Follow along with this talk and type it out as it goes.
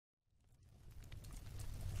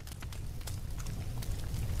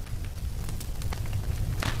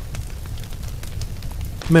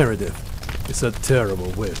Meredith is a terrible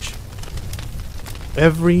witch.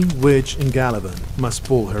 Every witch in Galavan must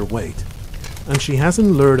pull her weight, and she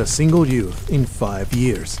hasn't lured a single youth in 5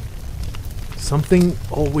 years. Something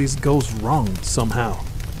always goes wrong somehow.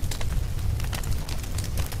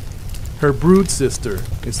 Her brood sister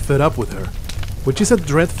is fed up with her, which is a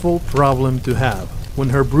dreadful problem to have when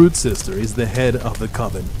her brood sister is the head of the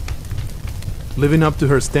coven. Living up to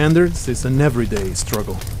her standards is an everyday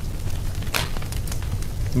struggle.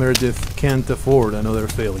 Meredith can't afford another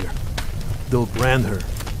failure. They'll brand her,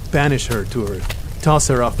 banish her to Earth, toss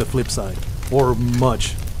her off the flip side, or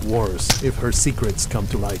much worse if her secrets come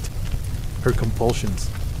to light. Her compulsions,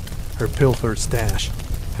 her pilfer stash,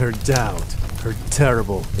 her doubt, her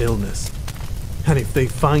terrible illness. And if they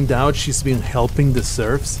find out she's been helping the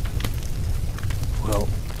serfs, well,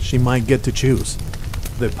 she might get to choose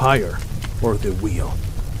the pyre or the wheel.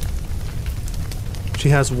 She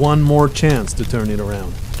has one more chance to turn it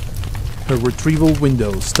around. Her retrieval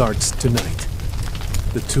window starts tonight.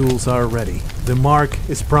 The tools are ready. The mark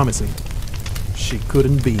is promising. She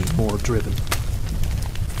couldn't be more driven.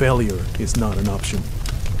 Failure is not an option.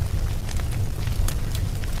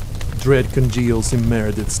 Dread congeals in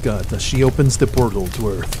Meredith's gut as she opens the portal to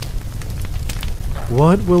Earth.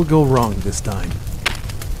 What will go wrong this time?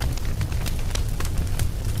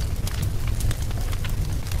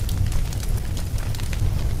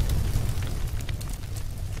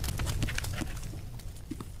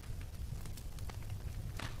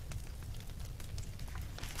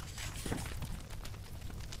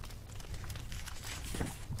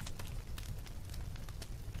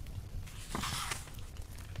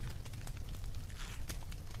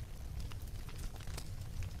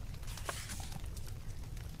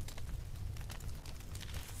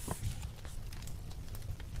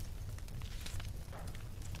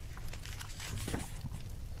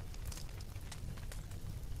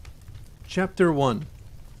 Chapter 1.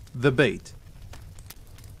 The Bait.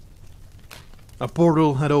 A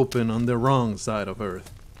portal had opened on the wrong side of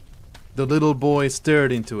Earth. The little boy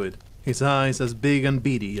stared into it, his eyes as big and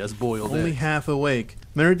beady as boiled eggs. Only half awake,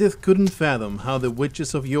 Meredith couldn't fathom how the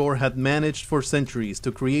witches of yore had managed for centuries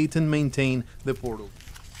to create and maintain the portal.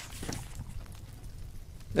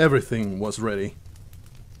 Everything was ready.